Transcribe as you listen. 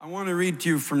I want to read to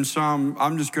you from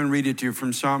I'm just going to read it to you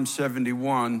from Psalm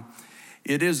 71.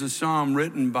 It is a psalm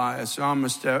written by a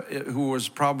psalmist who was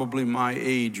probably my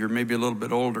age or maybe a little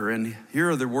bit older. And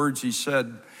here are the words he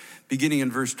said, beginning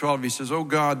in verse 12. He says, "Oh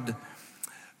God,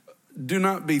 do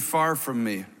not be far from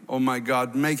me. Oh my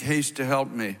God, make haste to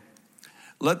help me.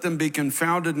 Let them be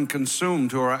confounded and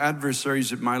consumed who are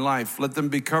adversaries of my life. Let them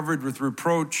be covered with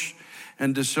reproach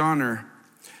and dishonor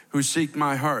who seek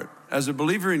my heart." As a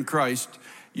believer in Christ,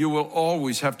 you will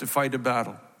always have to fight a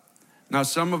battle. Now,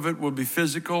 some of it will be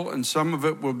physical and some of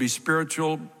it will be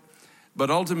spiritual,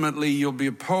 but ultimately you'll be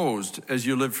opposed as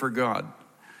you live for God.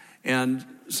 And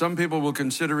some people will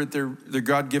consider it their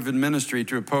God-given ministry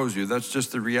to oppose you. That's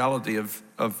just the reality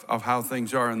of how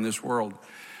things are in this world.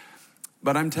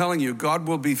 But I'm telling you, God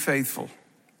will be faithful.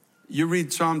 You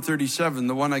read Psalm 37,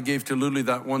 the one I gave to Luli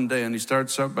that one day, and he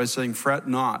starts out by saying, "Fret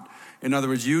not." In other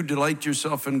words, you delight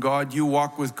yourself in God, you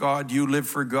walk with God, you live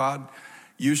for God,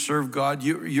 you serve God,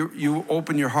 you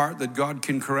open your heart that God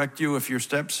can correct you if your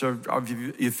steps are,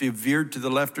 if you've veered to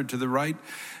the left or to the right.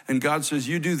 And God says,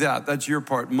 you do that, that's your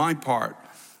part. My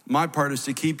part is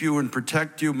to keep you and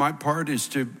protect you. My part is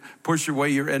to push away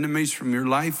your enemies from your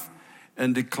life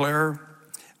and declare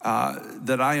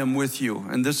that I am with you.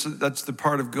 And that's the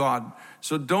part of God.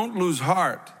 So don't lose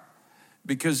heart,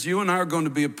 because you and I are going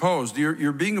to be opposed.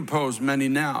 You're being opposed, many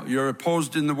now. You're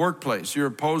opposed in the workplace. You're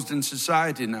opposed in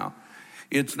society now.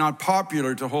 It's not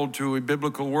popular to hold to a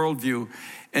biblical worldview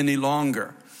any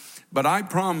longer. But I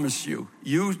promise you,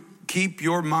 you keep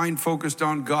your mind focused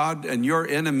on God and your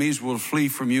enemies will flee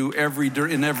from you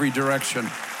in every direction.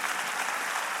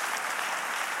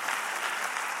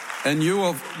 And you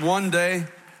will one day.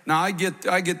 Now, I get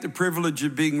the privilege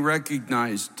of being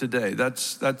recognized today.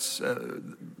 That's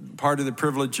part of the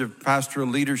privilege of pastoral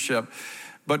leadership.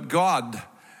 But God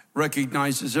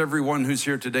recognizes everyone who's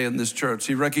here today in this church.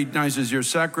 He recognizes your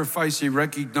sacrifice. He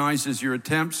recognizes your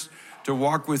attempts to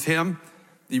walk with Him.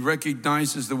 He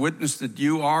recognizes the witness that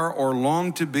you are or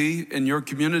long to be in your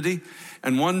community.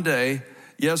 And one day,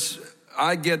 yes,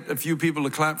 I get a few people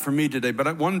to clap for me today,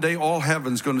 but one day all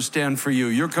heaven's going to stand for you.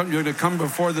 You're going to come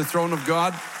before the throne of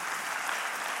God.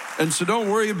 And so don't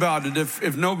worry about it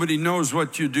if nobody knows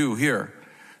what you do here.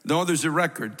 No, there's a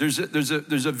record. There's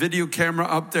a video camera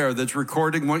up there that's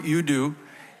recording what you do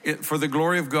for the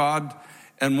glory of God.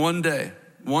 And one day,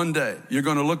 you're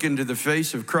going to look into the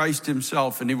face of Christ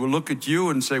Himself, and He will look at you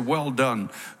and say, "Well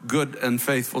done, good and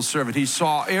faithful servant." He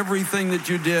saw everything that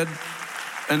you did.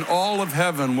 And all of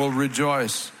heaven will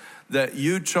rejoice that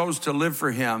you chose to live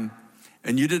for Him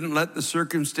and you didn't let the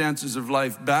circumstances of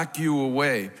life back you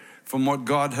away from what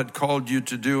God had called you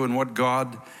to do and what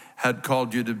God had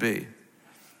called you to be.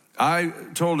 I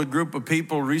told a group of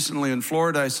people recently in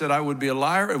Florida, I said I would be a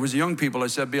liar. It was young people. I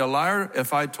said, be a liar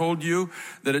if I told you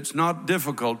that it's not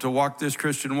difficult to walk this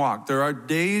Christian walk. There are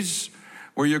days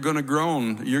where you're going to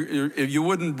groan. You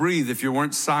wouldn't breathe if you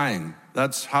weren't sighing.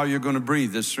 That's how you're going to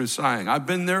breathe, is through sighing. I've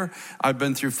been there. I've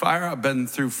been through fire. I've been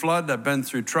through flood. I've been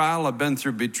through trial. I've been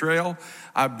through betrayal.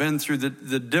 I've been through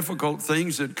the difficult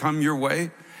things that come your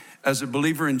way as a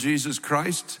believer in Jesus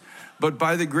Christ. But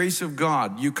by the grace of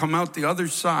God, you come out the other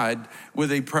side with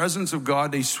a presence of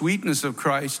God, a sweetness of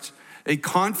Christ, a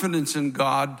confidence in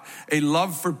God, a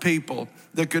love for people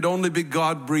that could only be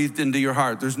God breathed into your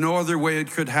heart. There's no other way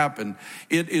it could happen.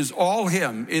 It is all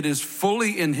Him. It is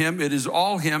fully in Him. It is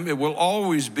all Him. It will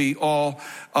always be all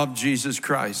of Jesus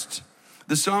Christ.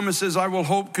 The psalmist says, "I will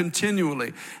hope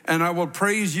continually, and I will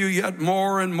praise you yet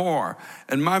more and more.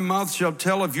 And my mouth shall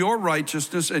tell of your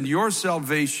righteousness and your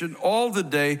salvation all the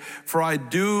day, for I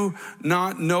do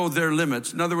not know their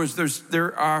limits." In other words,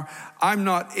 I'm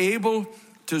not able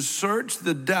to search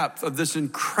the depth of this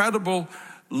incredible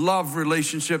love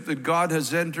relationship that God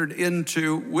has entered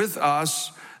into with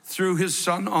us through His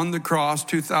Son on the cross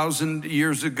 2,000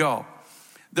 years ago.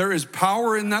 There is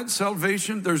power in that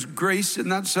salvation. There's grace in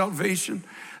that salvation.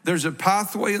 There's a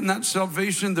pathway in that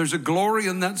salvation. There's a glory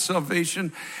in that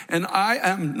salvation. And I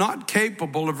am not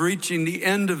capable of reaching the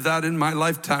end of that in my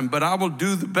lifetime, but I will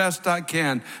do the best I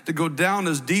can to go down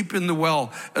as deep in the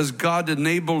well as God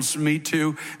enables me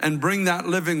to and bring that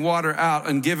living water out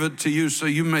and give it to you so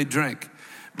you may drink.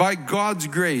 By God's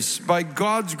grace, by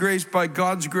God's grace, by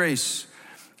God's grace,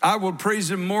 I will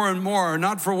praise Him more and more,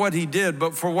 not for what He did,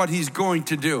 but for what He's going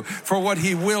to do, for what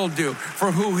He will do,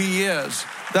 for who He is.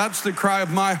 That's the cry of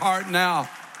my heart now.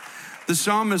 The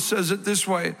psalmist says it this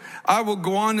way: "I will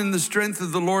go on in the strength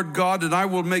of the Lord God, and I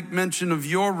will make mention of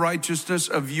your righteousness,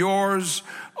 of yours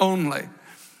only."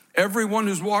 Everyone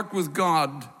who's walked with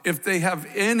God, if they have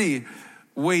any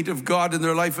weight of God in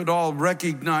their life at all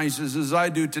recognizes, as I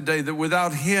do today, that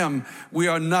without him, we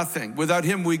are nothing. Without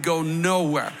him, we go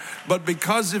nowhere. But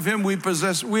because of him, we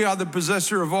are the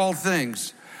possessor of all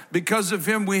things. Because of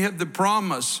him, we have the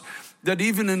promise that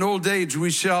even in old age, we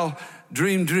shall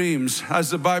dream dreams, as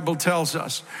the Bible tells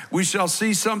us. We shall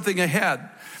see something ahead.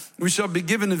 We shall be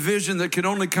given a vision that can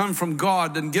only come from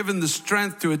God and given the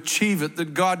strength to achieve it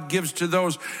that God gives to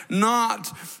those,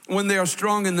 not when they are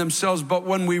strong in themselves, but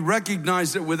when we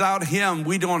recognize that without him,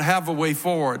 we don't have a way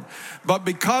forward. But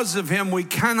because of him, we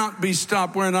cannot be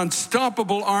stopped. We're an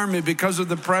unstoppable army because of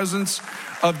the presence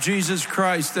of Jesus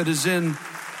Christ that is in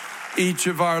each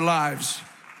of our lives.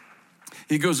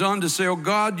 He goes on to say, "Oh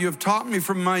God, you have taught me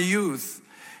from my youth,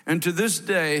 and to this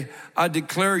day I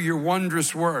declare your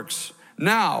wondrous works.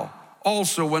 Now,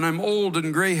 also, when I'm old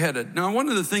and gray-headed." Now, one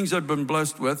of the things I've been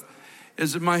blessed with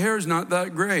is that my hair is not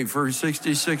that gray for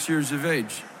 66 years of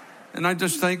age. And I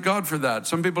just thank God for that.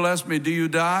 Some people ask me, "Do you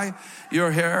dye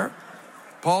your hair?"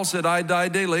 Paul said, "I dye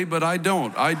daily," but I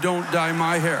don't. I don't dye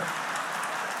my hair.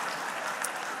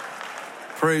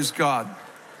 Praise God.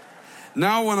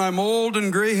 "Now, when I'm old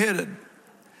and gray-headed,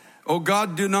 oh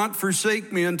God, do not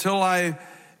forsake me until I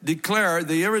declare,"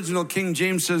 the original King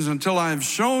James says, "until I have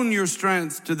shown your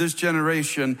strength to this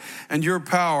generation and your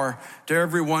power to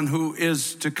everyone who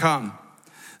is to come."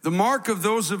 The mark of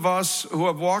those of us who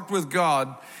have walked with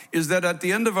God is that at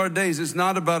the end of our days, it's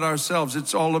not about ourselves,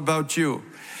 it's all about you.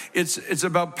 It's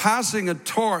about passing a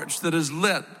torch that is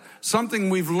lit, something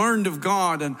we've learned of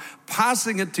God, and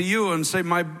passing it to you and say,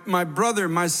 my brother,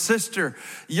 my sister,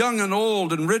 young and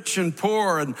old and rich and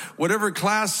poor and whatever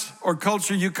class or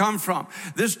culture you come from,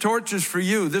 this torch is for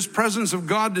you. This presence of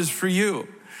God is for you.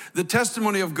 The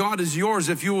testimony of God is yours.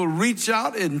 If you will reach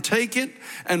out and take it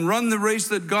and run the race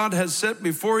that God has set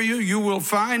before you, you will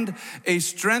find a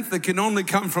strength that can only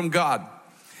come from God.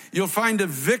 You'll find a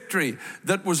victory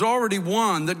that was already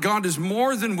won, that God is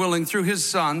more than willing through his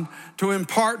Son to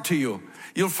impart to you.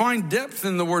 You'll find depth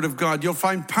in the Word of God. You'll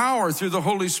find power through the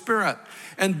Holy Spirit.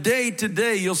 And day to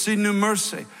day, you'll see new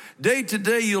mercy. Day to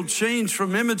day, you'll change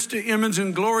from image to image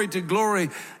and glory to glory,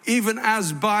 even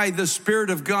as by the Spirit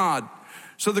of God.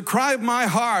 So the cry of my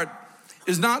heart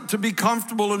is not to be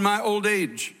comfortable in my old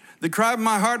age. The cry of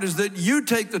my heart is that you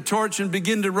take the torch and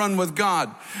begin to run with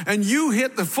God. And you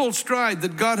hit the full stride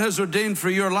that God has ordained for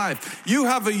your life. You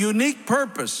have a unique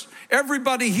purpose.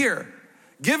 Everybody here,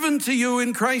 given to you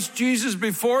in Christ Jesus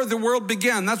before the world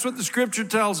began. That's what the scripture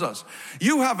tells us.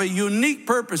 You have a unique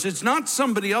purpose. It's not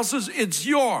somebody else's, it's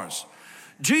yours.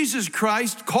 Jesus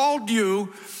Christ called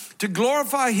you to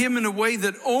glorify him in a way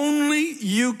that only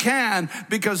you can,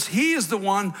 because he is the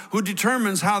one who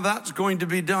determines how that's going to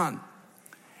be done.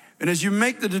 And as you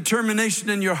make the determination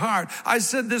in your heart, I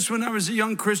said this when I was a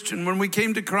young Christian, when we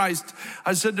came to Christ,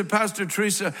 I said to Pastor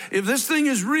Teresa, if this thing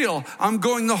is real, I'm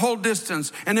going the whole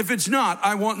distance. And if it's not,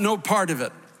 I want no part of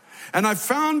it. And I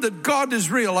found that God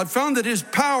is real. I found that his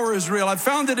power is real. I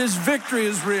found that his victory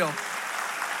is real.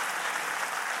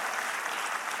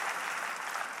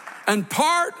 And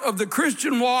part of the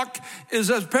Christian walk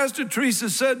is, as Pastor Teresa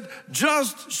said,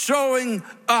 just showing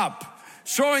up.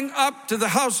 Showing up to the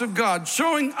house of God,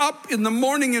 showing up in the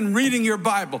morning and reading your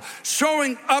Bible,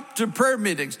 showing up to prayer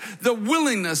meetings, the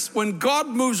willingness when God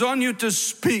moves on you to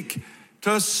speak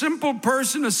to a simple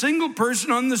person, a single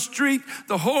person on the street,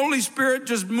 the Holy Spirit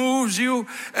just moves you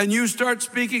and you start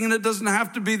speaking, and it doesn't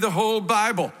have to be the whole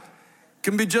Bible. It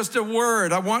can be just a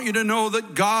word. I want you to know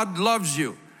that God loves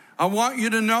you. I want you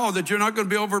to know that you're not going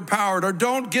to be overpowered, or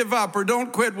don't give up, or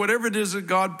don't quit, whatever it is that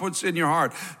God puts in your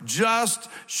heart. Just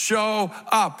show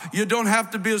up. You don't have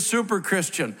to be a super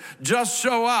Christian. Just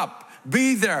show up.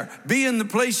 Be there. Be in the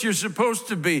place you're supposed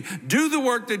to be. Do the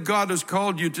work that God has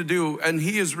called you to do, and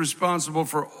he is responsible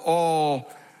for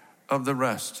all of the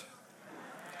rest.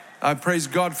 I praise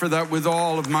God for that with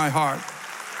all of my heart.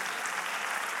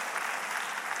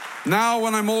 Now,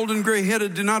 when I'm old and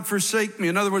gray-headed, do not forsake me.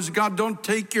 In other words, God, don't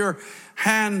take your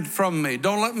hand from me.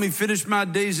 Don't let me finish my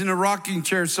days in a rocking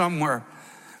chair somewhere.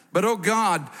 But, oh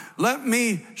God, let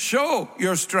me show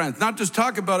your strength. Not just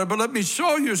talk about it, but let me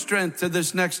show your strength to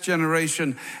this next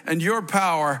generation and your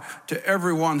power to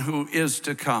everyone who is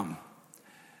to come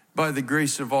by the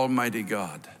grace of Almighty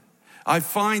God. I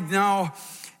find now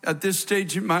at this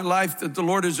stage in my life that the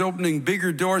Lord is opening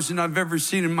bigger doors than I've ever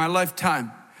seen in my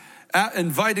lifetime.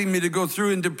 Inviting me to go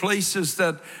through into places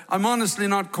that I'm honestly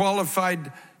not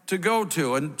qualified to go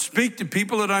to, and speak to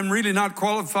people that I'm really not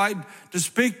qualified to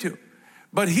speak to.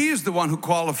 But he is the one who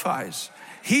qualifies.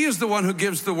 He is the one who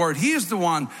gives the word. He is the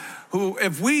one who,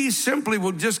 if we simply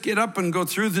will just get up and go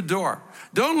through the door,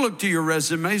 don't look to your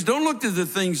resumes. Don't look to the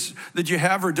things that you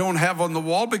have or don't have on the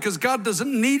wall, because God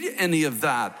doesn't need any of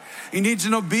that. He needs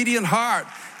an obedient heart.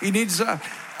 He needs a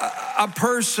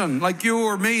person like you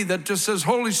or me that just says,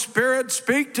 Holy Spirit,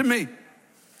 speak to me.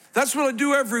 That's what I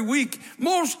do every week.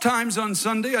 Most times on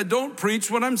Sunday, I don't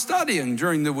preach when I'm studying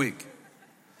during the week.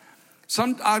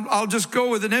 I'll just go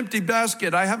with an empty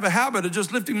basket. I have a habit of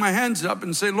just lifting my hands up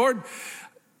and say, Lord,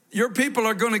 your people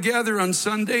are going to gather on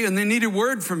Sunday and they need a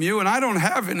word from you, and I don't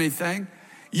have anything.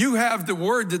 You have the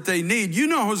word that they need. You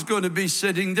know who's going to be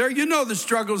sitting there. You know the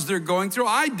struggles they're going through.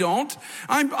 I don't.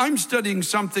 I'm studying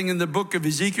something in the book of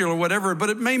Ezekiel or whatever, but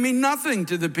it may mean nothing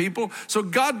to the people. So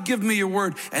God, give me your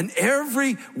word. And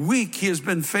every week he has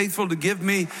been faithful to give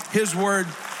me his word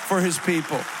for his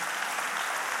people.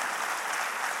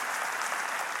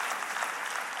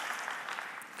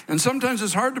 And sometimes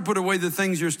it's hard to put away the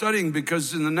things you're studying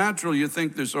because in the natural you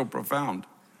think they're so profound.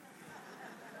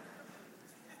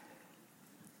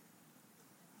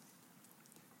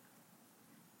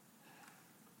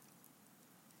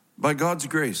 By God's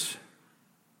grace,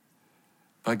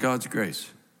 the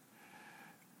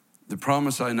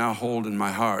promise I now hold in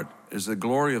my heart is the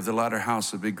glory of the latter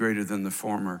house will be greater than the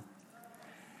former.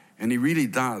 And he really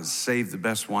does save the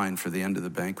best wine for the end of the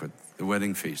banquet, the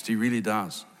wedding feast. He really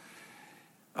does.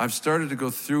 I've started to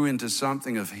go through into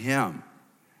something of him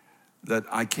that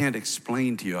I can't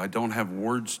explain to you. I don't have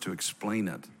words to explain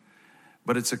it.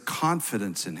 But it's a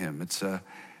confidence in him. It's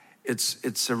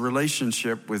a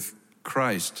relationship with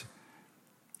Christ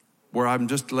where I'm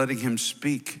just letting him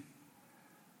speak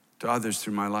to others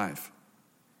through my life.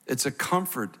 It's a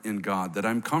comfort in God that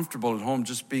I'm comfortable at home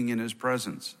just being in his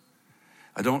presence.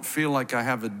 I don't feel like I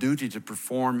have a duty to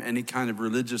perform any kind of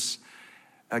religious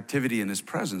activity in his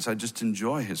presence. I just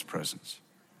enjoy his presence.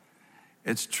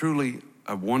 It's truly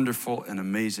a wonderful and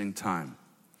amazing time.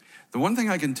 The one thing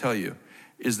I can tell you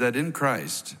is that in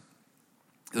Christ,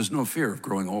 there's no fear of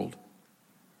growing old.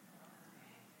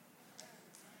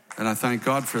 And I thank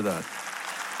God for that.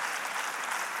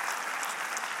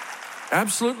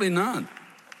 Absolutely none.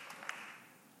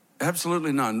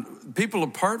 Absolutely none. People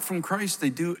apart from Christ, they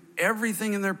do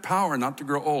everything in their power not to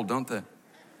grow old, don't they?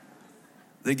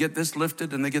 They get this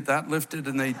lifted and they get that lifted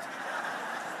and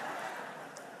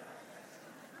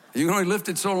you can only lift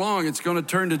it so long, it's going to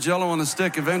turn to Jell-O on a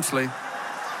stick eventually.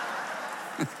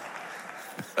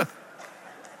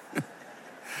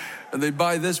 And they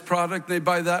buy this product, they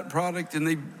buy that product, and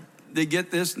they get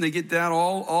this and they get that,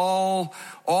 all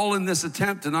in this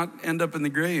attempt to not end up in the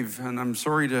grave. And I'm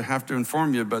sorry to have to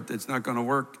inform you, but it's not going to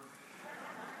work.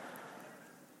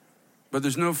 But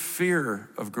there's no fear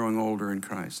of growing older in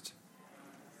Christ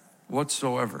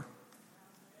whatsoever.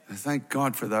 I thank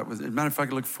God for that. As a matter of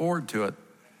fact, I look forward to it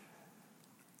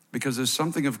because there's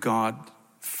something of God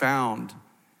found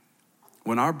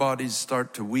when our bodies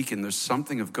start to weaken. There's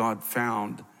something of God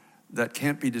found that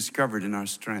can't be discovered in our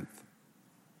strength.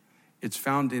 It's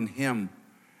found in him.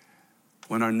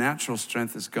 When our natural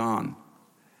strength is gone,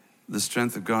 the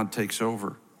strength of God takes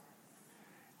over.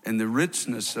 And the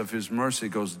richness of his mercy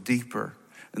goes deeper.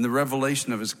 And the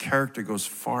revelation of his character goes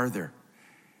farther.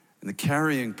 And the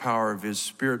carrying power of his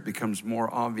spirit becomes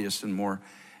more obvious and more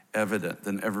evident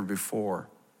than ever before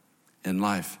in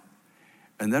life.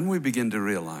 And then we begin to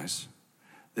realize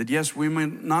that yes, we may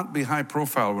not be high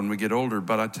profile when we get older,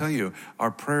 but I tell you,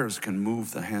 our prayers can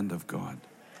move the hand of God.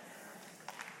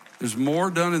 There's more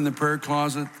done in the prayer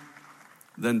closet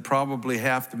than probably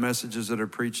half the messages that are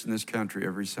preached in this country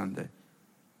every Sunday.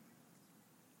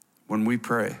 When we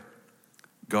pray,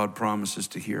 God promises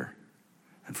to hear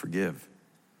and forgive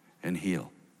and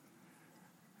heal.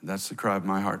 And that's the cry of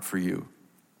my heart for you.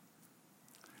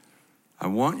 I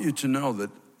want you to know that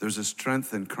there's a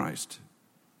strength in Christ.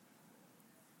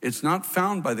 It's not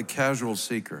found by the casual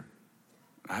seeker.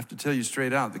 I have to tell you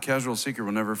straight out, the casual seeker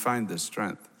will never find this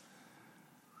strength.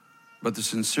 But the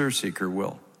sincere seeker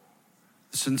will.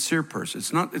 The sincere person.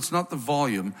 It's not the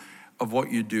volume of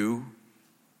what you do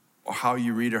or how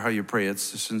you read or how you pray.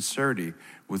 It's the sincerity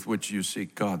with which you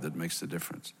seek God that makes the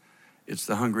difference. It's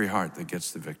the hungry heart that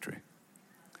gets the victory.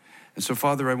 And so,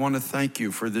 Father, I want to thank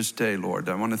you for this day, Lord.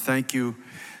 I want to thank you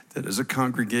that as a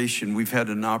congregation, we've had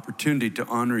an opportunity to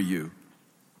honor you,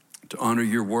 to honor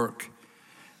your work.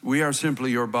 We are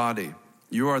simply your body.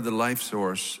 You are the life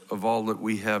source of all that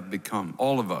we have become,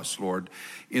 all of us, Lord,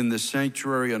 in this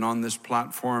sanctuary and on this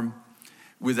platform.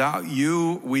 Without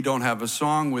you, we don't have a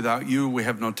song. Without you, we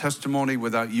have no testimony.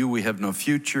 Without you, we have no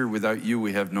future. Without you,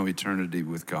 we have no eternity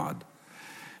with God.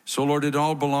 So, Lord, it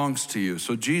all belongs to you.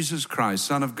 So, Jesus Christ,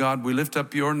 Son of God, we lift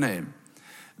up your name.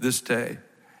 this day.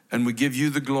 And we give you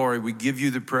the glory, we give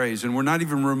you the praise. And we're not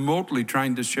even remotely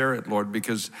trying to share it, Lord,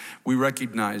 because we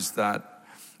recognize that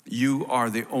you are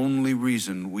the only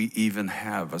reason we even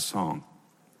have a song.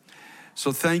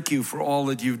 So thank you for all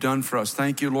that you've done for us.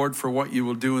 Thank you, Lord, for what you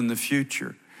will do in the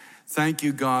future. Thank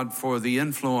you, God, for the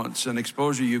influence and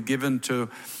exposure you've given to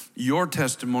your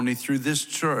testimony through this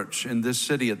church in this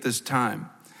city at this time.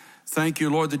 Thank you,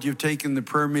 Lord, that you've taken the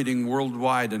prayer meeting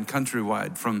worldwide and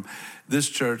countrywide from this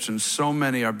church, and so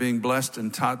many are being blessed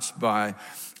and touched by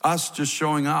us just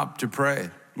showing up to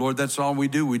pray. Lord, that's all we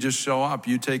do. We just show up.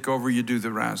 You take over, you do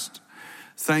the rest.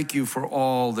 Thank you for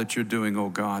all that you're doing, oh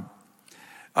God.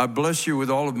 I bless you with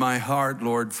all of my heart,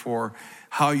 Lord, for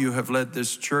how you have led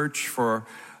this church. For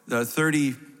the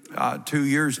 32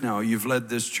 years now, you've led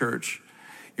this church.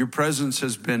 Your presence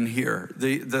has been here.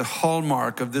 The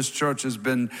hallmark of this church has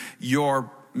been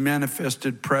your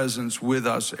manifested presence with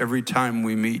us every time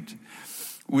we meet.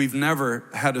 We've never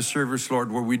had a service,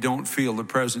 Lord, where we don't feel the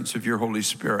presence of your Holy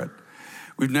Spirit.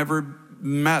 We've never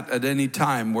met at any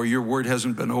time where your word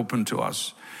hasn't been open to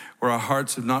us, where our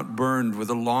hearts have not burned with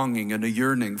a longing and a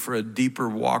yearning for a deeper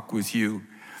walk with you.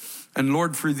 And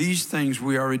Lord, for these things,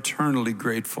 we are eternally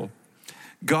grateful.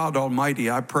 God Almighty,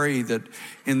 I pray that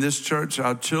in this church,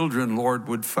 our children, Lord,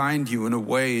 would find you in a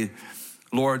way,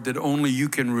 Lord, that only you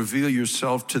can reveal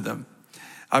yourself to them.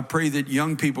 I pray that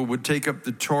young people would take up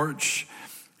the torch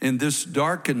in this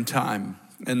darkened time.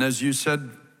 And as you said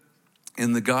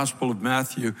in the Gospel of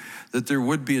Matthew, that there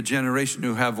would be a generation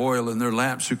who have oil in their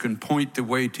lamps who can point the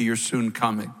way to your soon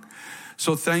coming.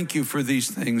 So thank you for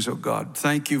these things, oh God.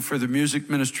 Thank you for the music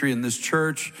ministry in this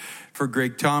church, for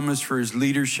Greg Thomas, for his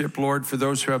leadership, Lord, for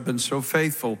those who have been so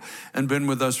faithful and been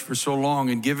with us for so long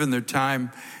and given their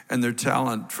time and their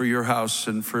talent for your house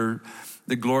and for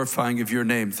the glorifying of your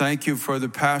name. Thank you for the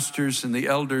pastors and the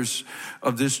elders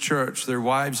of this church, their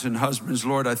wives and husbands,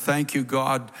 Lord. I thank you,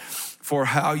 God, for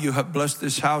how you have blessed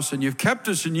this house, and you've kept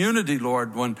us in unity,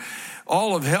 Lord, when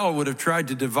all of hell would have tried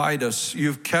to divide us.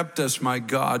 You've kept us, my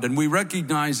God, and we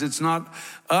recognize it's not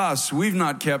us. We've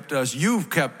not kept us. You've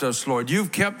kept us, Lord.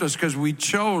 You've kept us because we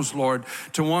chose, Lord,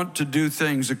 to want to do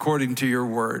things according to your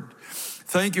word.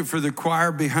 Thank you for the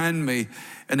choir behind me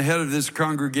and head of this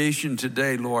congregation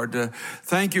today, Lord.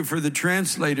 Thank you for the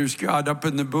translators, God, up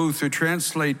in the booth who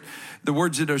translate the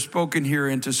words that are spoken here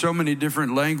into so many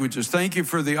different languages. Thank you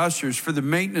for the ushers, for the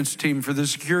maintenance team, for the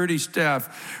security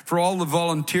staff, for all the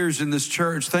volunteers in this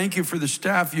church. Thank you for the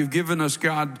staff you've given us,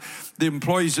 God, the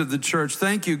employees of the church.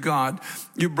 Thank you, God.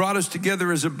 You brought us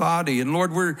together as a body. And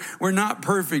Lord, we're not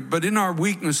perfect, but in our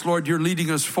weakness, Lord, you're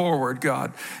leading us forward,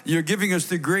 God. You're giving us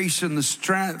the grace and the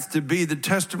strength to be the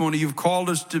testimony you've called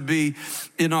us to be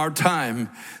in our time.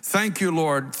 Thank you,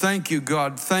 Lord. Thank you,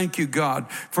 God. Thank you,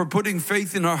 God, for putting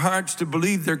faith in our hearts to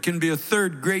believe there can be a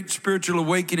third great spiritual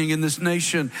awakening in this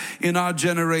nation, in our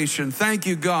generation. Thank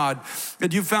you, God,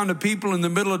 that you found a people in the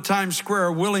middle of Times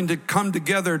Square willing to come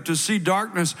together to see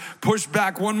darkness pushed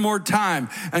back one more time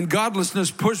and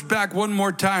godlessness pushed back one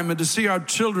more time, and to see our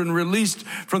children released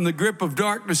from the grip of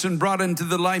darkness and brought into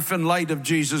the life and light of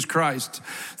Jesus Christ.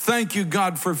 Thank you,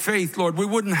 God, for faith, Lord. We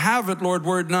wouldn't have it, Lord,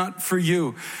 were it not for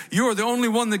you. You are the only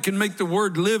one that can make the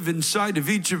word live inside of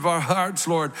each of our hearts,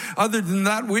 Lord. Other than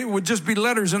that, we would just be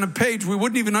letters on a page. We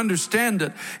wouldn't even understand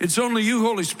it. It's only you,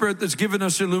 Holy Spirit, that's given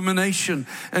us illumination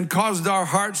and caused our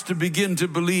hearts to begin to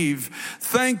believe.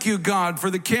 Thank you, God, for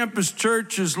the campus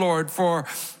churches, Lord, for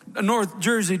North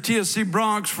Jersey, TSC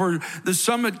Bronx, for the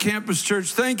Summit Campus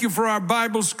Church. Thank you for our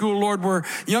Bible school, Lord, where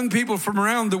young people from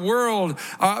around the world,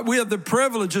 we have the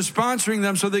privilege of sponsoring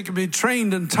them so they can be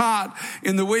trained and taught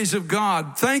in the ways of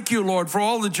God. Thank you, Lord, for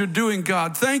all that you're doing,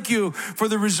 God. Thank you for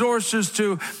the resources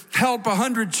to help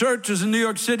 100 churches in New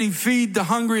York City feed the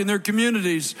hungry in their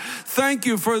communities. Thank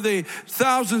you for the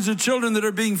thousands of children that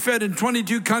are being fed in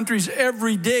 22 countries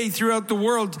every day throughout the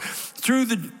world through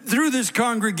this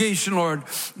congregation, Lord.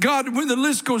 God, when the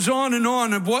list goes on and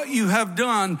on of what you have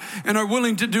done and are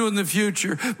willing to do in the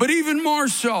future. But even more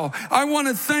so, I want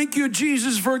to thank you,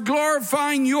 Jesus, for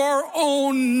glorifying your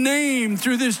own name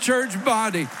through this church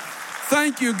body.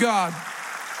 Thank you, God.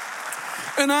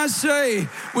 And I say,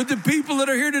 with the people that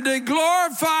are here today,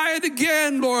 glorify it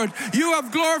again, Lord. You have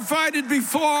glorified it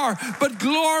before, but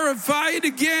glorify it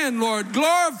again, Lord.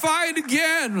 Glorify it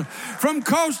again from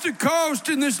coast to coast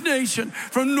in this nation,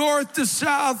 from north to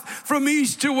south, from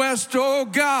east to west. Oh,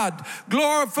 God,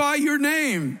 glorify your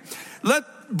name. Let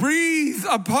breathe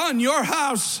upon your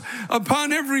house,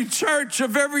 upon every church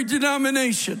of every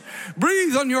denomination.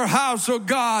 Breathe on your house, oh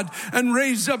God, and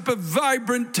raise up a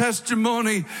vibrant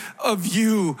testimony of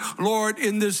you, Lord,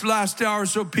 in this last hour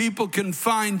so people can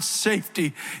find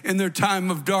safety in their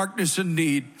time of darkness and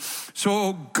need. So,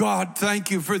 oh God,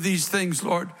 thank you for these things,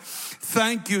 Lord.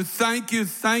 Thank you, thank you,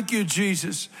 thank you,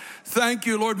 Jesus. Thank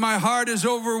you, Lord. My heart is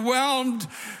overwhelmed.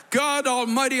 God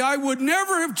Almighty, I would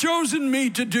never have chosen me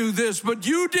to do this, but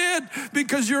you did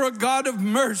because you're a God of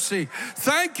mercy.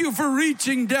 Thank you for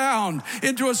reaching down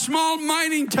into a small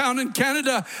mining town in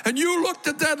Canada, and you looked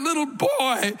at that little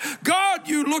boy. God,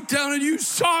 you looked down and you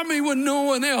saw me when no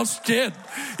one else did.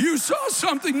 You saw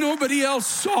something nobody else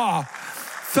saw.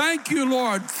 Thank you,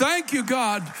 Lord. Thank you,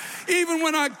 God. Even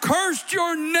when I cursed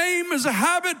your name as a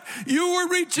habit, you were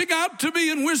reaching out to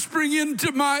me and whispering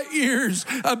into my ears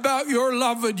about your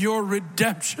love and your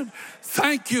redemption.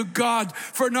 Thank you, God,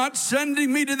 for not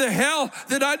sending me to the hell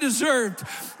that I deserved,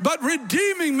 but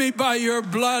redeeming me by your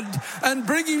blood and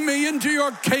bringing me into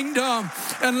your kingdom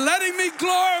and letting me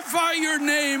glorify your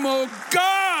name, oh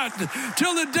God,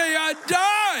 till the day I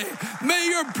die. May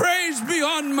your praise be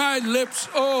on my lips,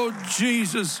 oh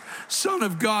Jesus, Son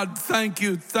of God. Thank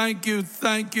you, thank you,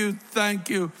 thank you, thank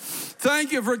you.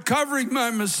 Thank you for covering my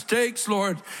mistakes,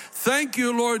 Lord. Thank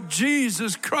you, Lord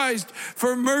Jesus Christ,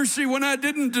 for mercy when I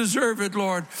didn't deserve it,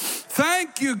 Lord.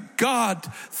 Thank you, God.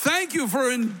 Thank you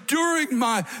for enduring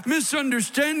my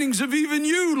misunderstandings of even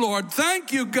you, Lord.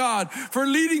 Thank you, God, for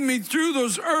leading me through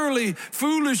those early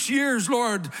foolish years,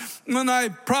 Lord, when I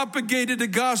propagated a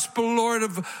gospel, Lord,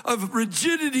 of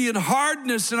rigidity and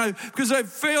hardness, and because I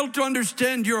failed to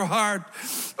understand your heart.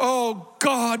 Oh,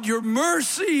 God, your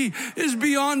mercy is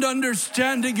beyond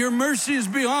understanding. Your mercy is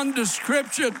beyond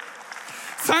description.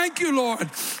 Thank you, Lord,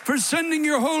 for sending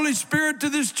your Holy Spirit to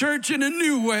this church in a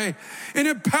new way, in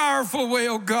a powerful way,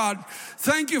 oh God.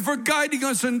 Thank you for guiding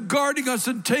us and guarding us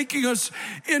and taking us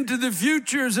into the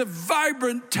future as a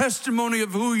vibrant testimony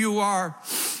of who you are.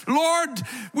 Lord,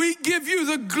 we give you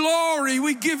the glory,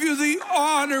 we give you the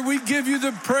honor, we give you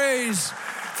the praise.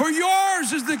 For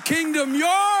yours is the kingdom,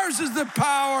 yours is the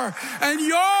power, and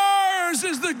yours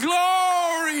is the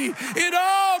glory. It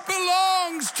all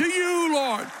belongs to you,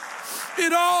 Lord.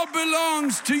 It all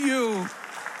belongs to you.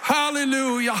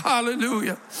 Hallelujah,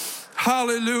 hallelujah,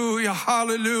 hallelujah,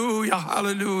 hallelujah,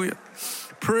 hallelujah.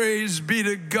 Praise be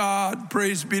to God,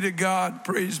 praise be to God,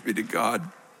 praise be to God.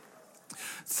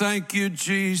 Thank you,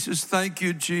 Jesus, thank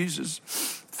you, Jesus.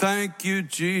 Thank you,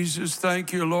 Jesus.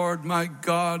 Thank you, Lord, my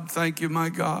God. Thank you, my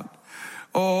God.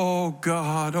 Oh,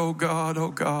 God, oh, God,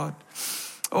 oh, God.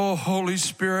 Oh, Holy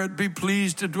Spirit, be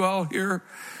pleased to dwell here.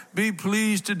 Be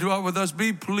pleased to dwell with us.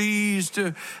 Be pleased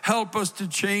to help us to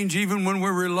change even when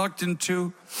we're reluctant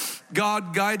to.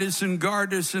 God, guide us and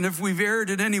guard us. And if we've erred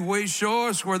in any way, show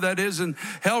us where that is and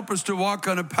help us to walk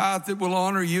on a path that will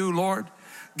honor you, Lord.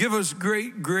 Give us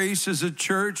great grace as a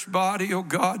church body, oh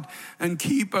God, and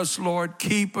keep us, Lord.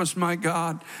 Keep us, my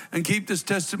God, and keep this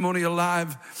testimony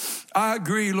alive. I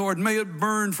agree, Lord. May it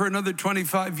burn for another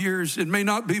 25 years. It may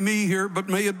not be me here, but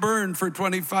may it burn for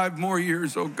 25 more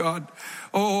years, oh God.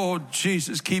 Oh,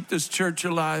 Jesus, keep this church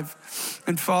alive.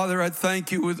 And Father, I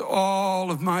thank you with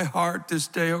all of my heart this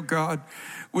day, oh God.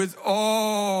 With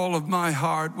all of my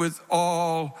heart, with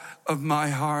all of my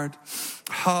heart.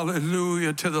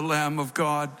 Hallelujah to the Lamb of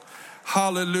God.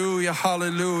 Hallelujah,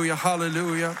 hallelujah,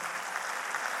 hallelujah.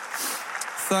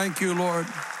 Thank you, Lord.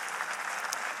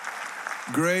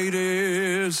 Great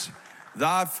is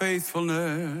thy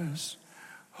faithfulness,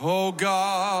 O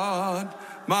God,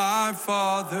 my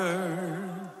Father.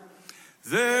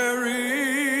 There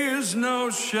is no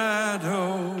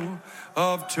shadow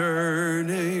of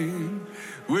turning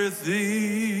with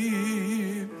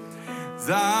thee.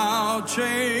 Thou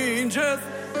changeth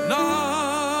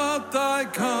not thy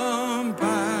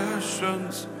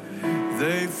compassions,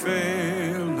 they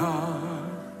fail not.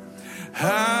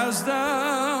 As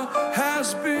thou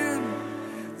hast been,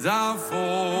 thou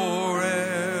forever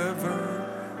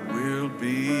will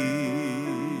be.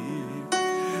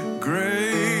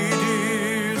 Great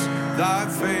is thy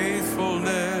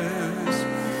faithfulness.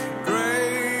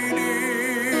 Great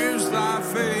is thy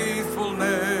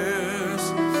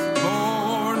faithfulness.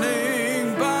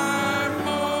 Morning by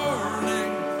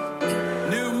morning,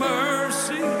 new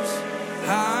mercies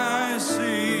I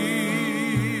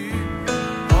see.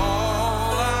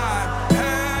 All I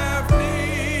have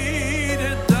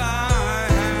needed, thy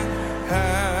hand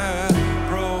hath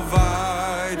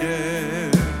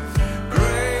provided.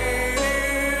 Great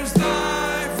is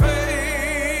thy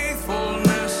faithfulness.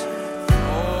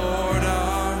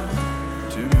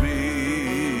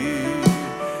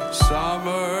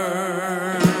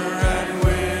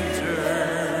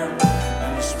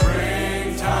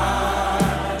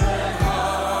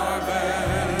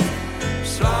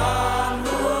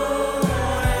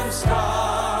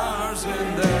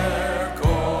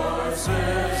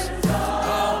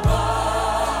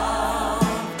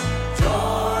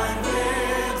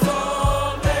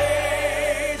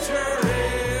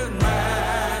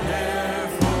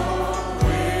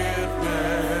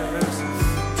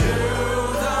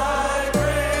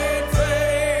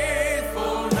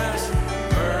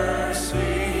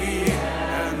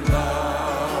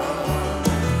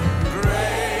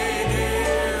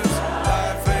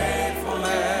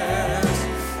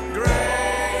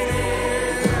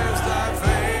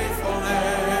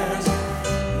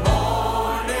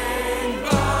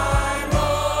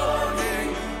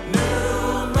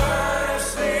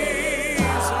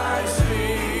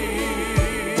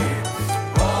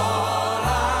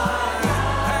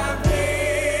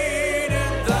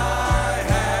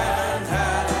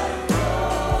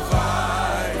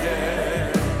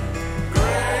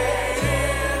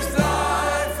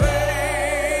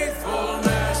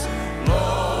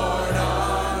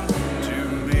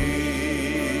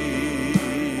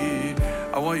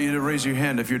 want you to raise your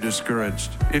hand if you're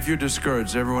discouraged. If you're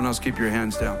discouraged, everyone else keep your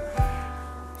hands down.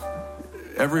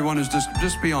 Everyone is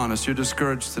just be honest. You're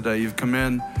discouraged today. You've come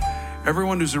in.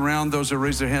 Everyone who's around those who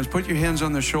raise their hands, put your hands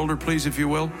on their shoulder, please, if you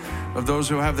will, of those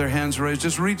who have their hands raised.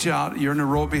 Just reach out. You're in a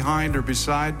row behind or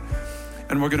beside,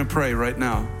 and we're going to pray right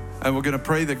now. And we're going to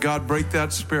pray that God break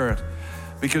that spirit,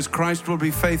 because Christ will be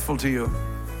faithful to you.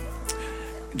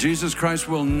 Jesus Christ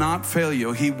will not fail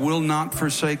you. He will not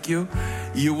forsake you.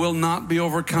 You will not be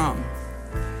overcome.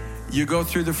 You go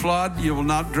through the flood, you will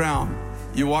not drown.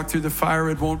 You walk through the fire,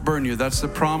 it won't burn you. That's the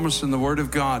promise in the Word of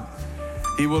God.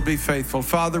 He will be faithful.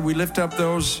 Father, we lift up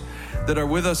those that are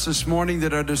with us this morning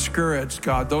that are discouraged,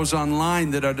 God. Those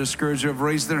online that are discouraged, who have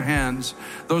raised their hands.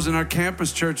 Those in our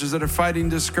campus churches that are fighting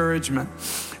discouragement.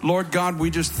 Lord God, we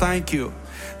just thank you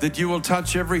that you will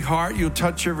touch every heart, you'll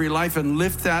touch every life, and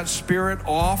lift that spirit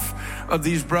off of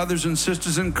these brothers and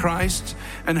sisters in Christ,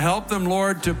 and help them,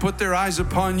 Lord, to put their eyes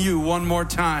upon you one more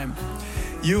time.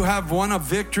 You have won a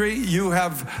victory. You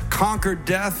have conquered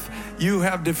death. You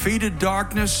have defeated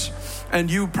darkness.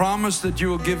 And you promise that you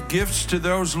will give gifts to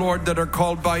those, Lord, that are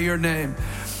called by your name.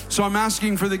 So I'm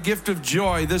asking for the gift of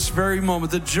joy this very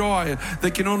moment, the joy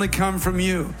that can only come from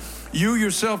you. You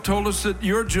yourself told us that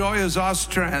your joy is our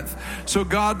strength. So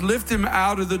God, lift them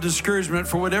out of the discouragement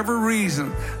for whatever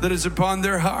reason that is upon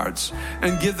their hearts,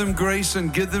 and give them grace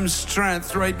and give them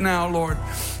strength right now, Lord.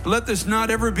 Let this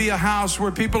not ever be a house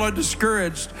where people are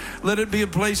discouraged. Let it be a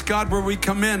place, God, where we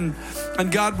come in, and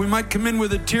God, we might come in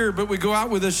with a tear, but we go out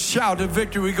with a shout of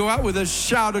victory. We go out with a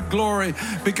shout of glory,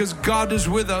 because God is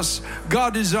with us.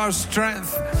 God is our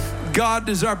strength. God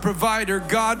is our provider.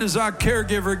 God is our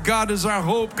caregiver. God is our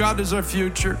hope. God is our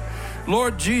future.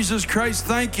 Lord Jesus Christ,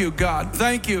 thank you, God.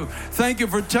 Thank you. Thank you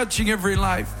for touching every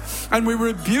life. And we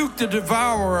rebuke the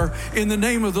devourer in the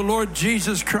name of the Lord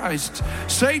Jesus Christ.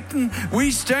 Satan, we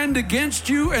stand against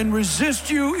you and resist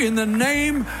you in the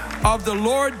name of the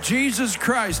Lord Jesus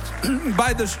Christ.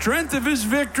 By the strength of his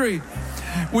victory,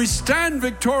 we stand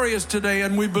victorious today,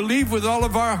 and we believe with all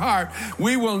of our heart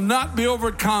we will not be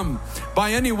overcome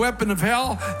by any weapon of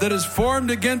hell that is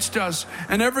formed against us.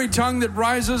 And every tongue that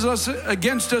rises us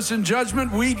against us in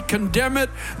judgment, we condemn it.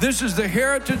 This is the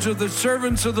heritage of the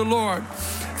servants of the Lord.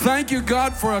 Thank you,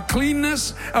 God, for a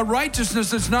cleanness, a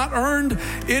righteousness that's not earned.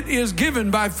 It is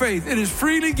given by faith. It is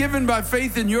freely given by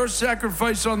faith in your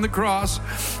sacrifice on the cross.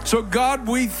 So, God,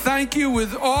 we thank you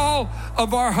with all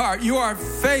of our heart. You are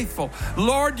faithful.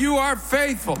 Lord, you are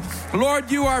faithful. Lord,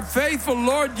 you are faithful.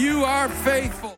 Lord, you are faithful.